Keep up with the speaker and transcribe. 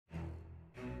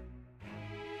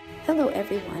Hello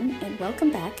everyone, and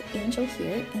welcome back. Angel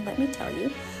here, and let me tell you,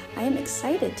 I am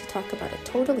excited to talk about a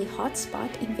totally hot spot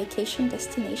in vacation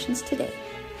destinations today.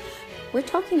 We're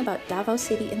talking about Davao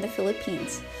City in the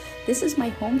Philippines. This is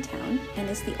my hometown and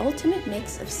is the ultimate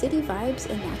mix of city vibes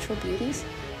and natural beauties,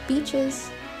 beaches,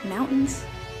 mountains,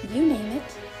 you name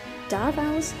it,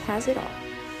 Davao's has it all.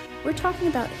 We're talking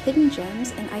about hidden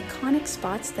gems and iconic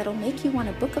spots that'll make you want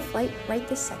to book a flight right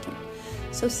this second.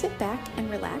 So sit back and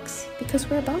relax because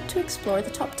we're about to explore the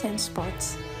top 10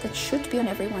 spots that should be on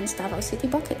everyone's Davao City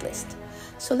bucket list.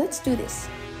 So let's do this.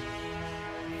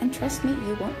 And trust me,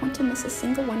 you won't want to miss a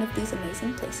single one of these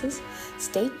amazing places.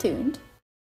 Stay tuned.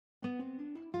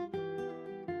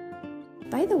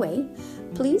 By the way,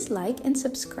 please like and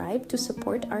subscribe to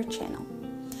support our channel.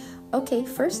 Okay,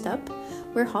 first up,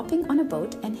 we're hopping on a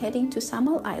boat and heading to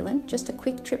Samal Island, just a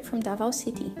quick trip from Davao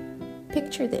City.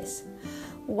 Picture this.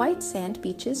 White sand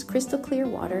beaches, crystal clear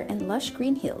water, and lush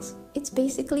green hills. It's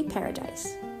basically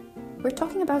paradise. We're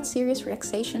talking about serious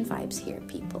relaxation vibes here,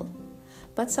 people.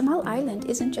 But Samal Island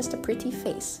isn't just a pretty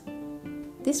face.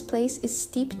 This place is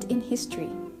steeped in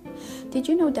history. Did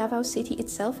you know Davao City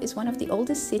itself is one of the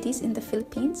oldest cities in the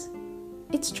Philippines?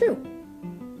 It's true.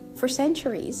 For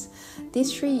centuries,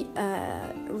 this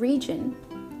region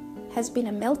has been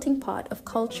a melting pot of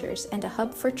cultures and a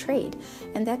hub for trade,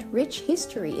 and that rich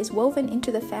history is woven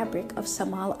into the fabric of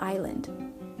Samal Island.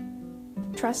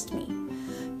 Trust me,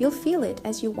 you'll feel it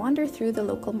as you wander through the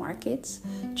local markets,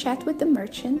 chat with the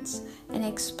merchants, and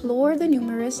explore the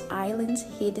numerous island's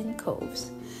hidden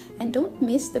coves. And don't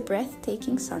miss the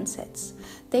breathtaking sunsets.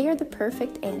 They are the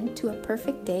perfect end to a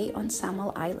perfect day on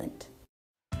Samal Island.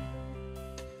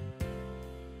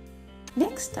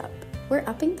 Next up, we're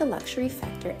upping the luxury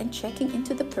factor and checking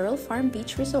into the Pearl Farm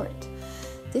Beach Resort.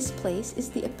 This place is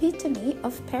the epitome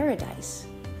of paradise.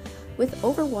 With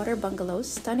overwater bungalows,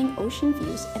 stunning ocean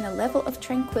views, and a level of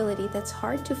tranquility that's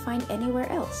hard to find anywhere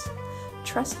else.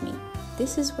 Trust me,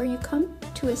 this is where you come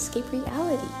to escape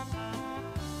reality.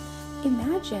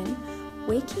 Imagine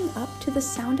waking up to the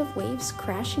sound of waves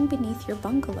crashing beneath your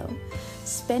bungalow,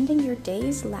 spending your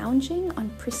days lounging on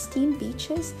pristine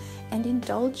beaches and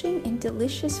indulging in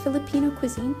delicious Filipino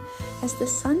cuisine as the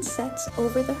sun sets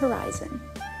over the horizon.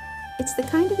 It's the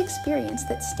kind of experience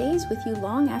that stays with you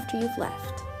long after you've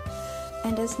left.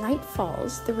 And as night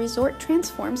falls, the resort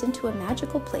transforms into a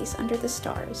magical place under the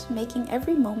stars, making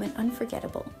every moment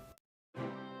unforgettable.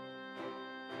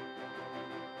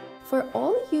 For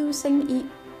all you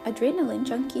adrenaline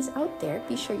junkies out there,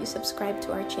 be sure you subscribe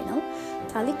to our channel.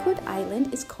 Talikod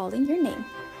Island is calling your name.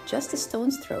 Just a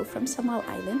stone's throw from Samal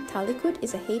Island, Talikod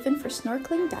is a haven for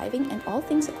snorkeling, diving, and all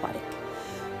things aquatic.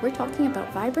 We're talking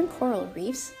about vibrant coral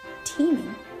reefs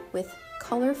teeming with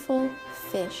colorful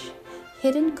fish,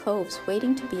 hidden coves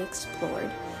waiting to be explored,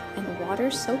 and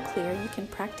water so clear you can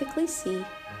practically see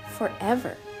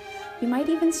forever. You might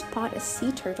even spot a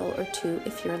sea turtle or two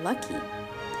if you're lucky.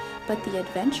 But the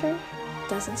adventure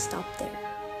doesn't stop there.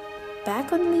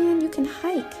 Back on land, you can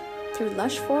hike through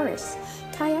lush forests,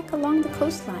 kayak along the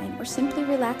coastline, or simply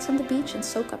relax on the beach and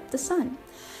soak up the sun.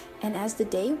 And as the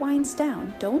day winds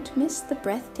down, don't miss the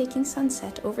breathtaking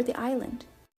sunset over the island.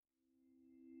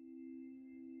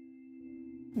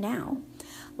 Now,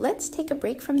 let's take a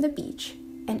break from the beach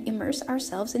and immerse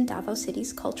ourselves in Davao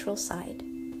City's cultural side.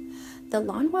 The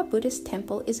Lanwa Buddhist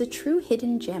Temple is a true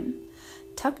hidden gem,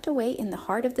 tucked away in the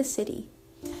heart of the city.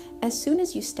 As soon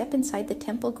as you step inside the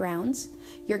temple grounds,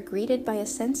 you're greeted by a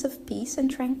sense of peace and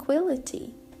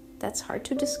tranquility that's hard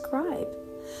to describe.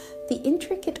 The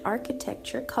intricate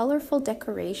architecture, colorful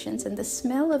decorations, and the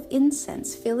smell of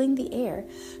incense filling the air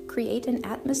create an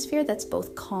atmosphere that's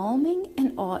both calming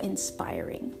and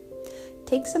awe-inspiring.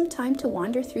 Take some time to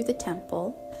wander through the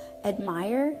temple,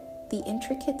 admire the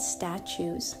intricate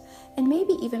statues, and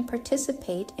maybe even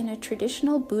participate in a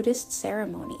traditional Buddhist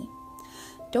ceremony.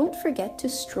 Don't forget to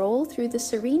stroll through the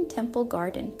serene temple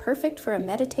garden, perfect for a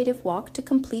meditative walk to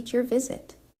complete your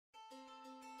visit.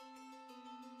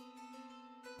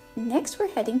 Next, we're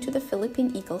heading to the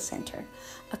Philippine Eagle Center,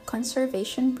 a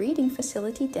conservation breeding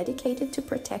facility dedicated to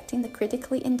protecting the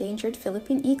critically endangered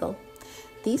Philippine eagle.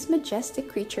 These majestic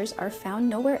creatures are found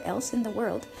nowhere else in the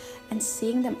world, and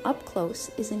seeing them up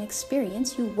close is an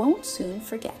experience you won't soon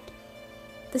forget.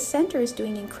 The center is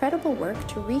doing incredible work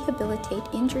to rehabilitate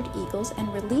injured eagles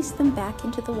and release them back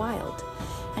into the wild,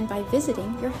 and by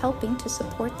visiting, you're helping to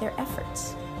support their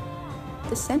efforts.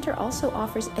 The center also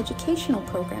offers educational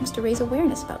programs to raise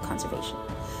awareness about conservation,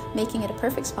 making it a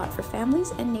perfect spot for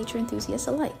families and nature enthusiasts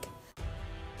alike.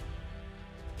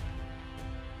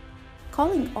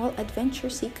 Calling all adventure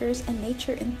seekers and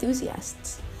nature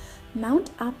enthusiasts,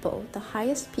 Mount Apo, the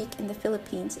highest peak in the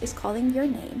Philippines, is calling your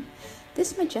name.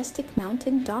 This majestic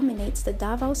mountain dominates the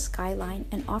Davao skyline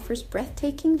and offers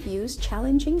breathtaking views,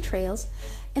 challenging trails,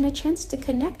 and a chance to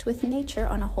connect with nature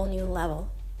on a whole new level.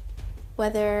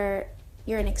 Whether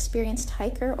you're an experienced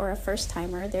hiker or a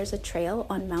first-timer, there's a trail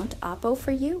on Mount Apo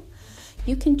for you.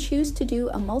 You can choose to do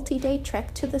a multi-day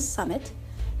trek to the summit,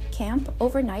 camp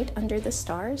overnight under the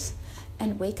stars,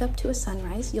 and wake up to a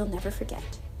sunrise you'll never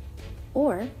forget.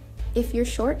 Or, if you're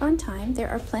short on time, there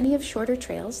are plenty of shorter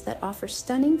trails that offer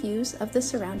stunning views of the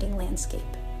surrounding landscape.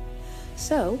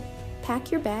 So, pack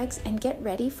your bags and get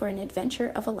ready for an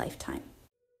adventure of a lifetime.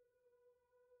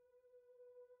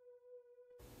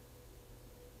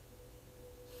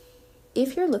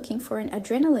 If you're looking for an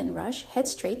adrenaline rush, head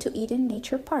straight to Eden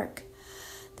Nature Park.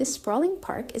 This sprawling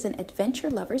park is an adventure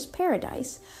lover's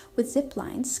paradise with zip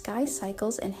lines, sky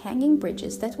cycles, and hanging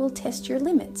bridges that will test your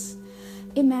limits.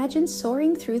 Imagine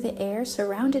soaring through the air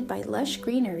surrounded by lush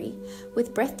greenery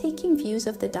with breathtaking views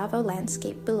of the Davao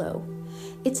landscape below.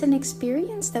 It's an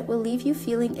experience that will leave you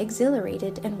feeling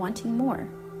exhilarated and wanting more.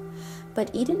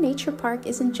 But Eden Nature Park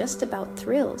isn't just about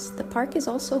thrills. The park is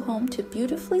also home to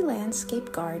beautifully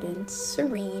landscaped gardens,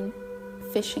 serene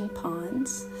fishing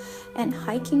ponds, and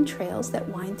hiking trails that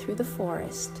wind through the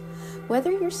forest.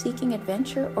 Whether you're seeking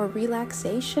adventure or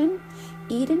relaxation,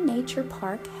 Eden Nature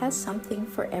Park has something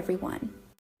for everyone.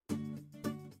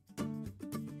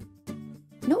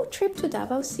 No trip to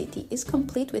Davao City is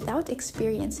complete without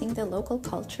experiencing the local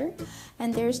culture,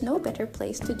 and there's no better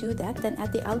place to do that than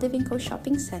at the Aldevinco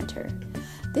Shopping Center.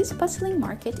 This bustling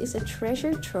market is a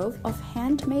treasure trove of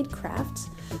handmade crafts,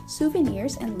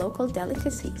 souvenirs, and local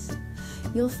delicacies.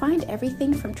 You'll find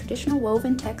everything from traditional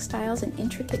woven textiles and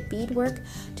intricate beadwork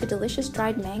to delicious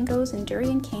dried mangoes and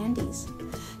durian candies.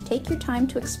 Take your time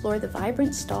to explore the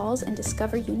vibrant stalls and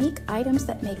discover unique items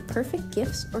that make perfect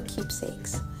gifts or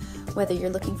keepsakes. Whether you're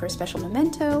looking for a special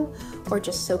memento or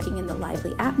just soaking in the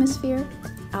lively atmosphere,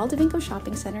 Aldevinco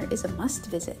Shopping Center is a must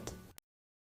visit.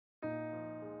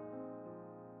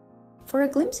 For a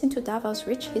glimpse into Davao's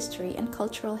rich history and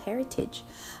cultural heritage,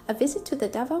 a visit to the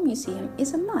Davao Museum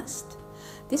is a must.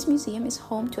 This museum is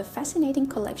home to a fascinating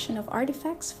collection of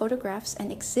artifacts, photographs, and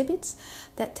exhibits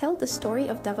that tell the story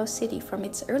of Davao City from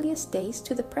its earliest days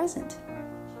to the present.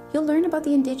 You'll learn about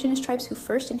the indigenous tribes who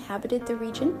first inhabited the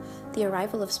region, the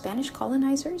arrival of Spanish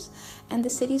colonizers, and the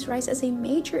city's rise as a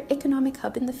major economic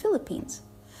hub in the Philippines.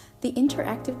 The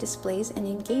interactive displays and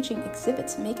engaging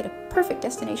exhibits make it a perfect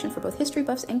destination for both history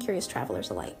buffs and curious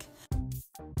travelers alike.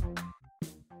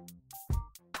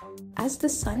 As the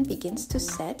sun begins to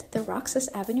set, the Roxas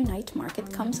Avenue Night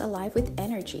Market comes alive with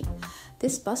energy.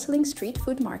 This bustling street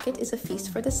food market is a feast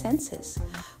for the senses,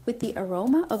 with the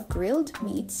aroma of grilled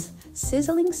meats,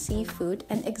 sizzling seafood,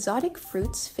 and exotic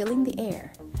fruits filling the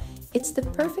air. It's the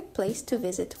perfect place to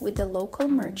visit with the local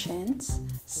merchants,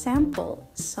 sample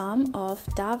some of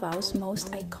Davao's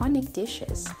most iconic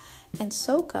dishes, and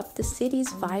soak up the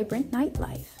city's vibrant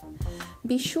nightlife.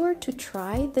 Be sure to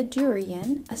try the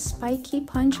durian, a spiky,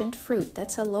 pungent fruit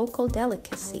that's a local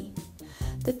delicacy.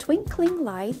 The twinkling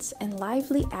lights and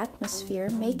lively atmosphere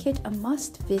make it a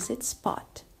must-visit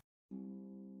spot.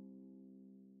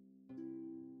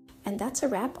 And that's a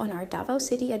wrap on our Davao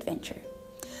City adventure.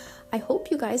 I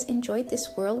hope you guys enjoyed this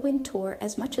whirlwind tour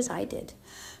as much as I did.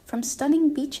 From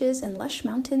stunning beaches and lush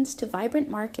mountains to vibrant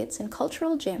markets and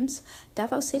cultural gems,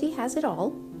 Davao City has it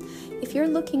all. If you're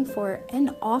looking for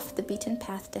an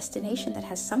off-the-beaten-path destination that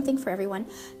has something for everyone,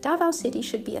 Davao City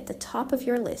should be at the top of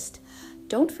your list.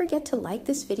 Don't forget to like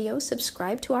this video,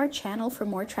 subscribe to our channel for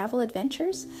more travel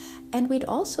adventures, and we'd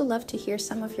also love to hear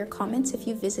some of your comments if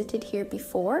you visited here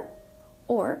before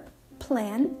or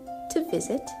plan to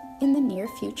visit in the near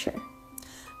future.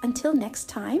 Until next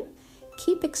time,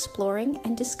 keep exploring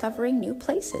and discovering new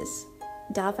places.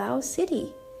 Davao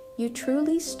City, you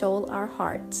truly stole our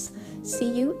hearts.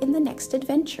 See you in the next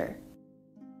adventure.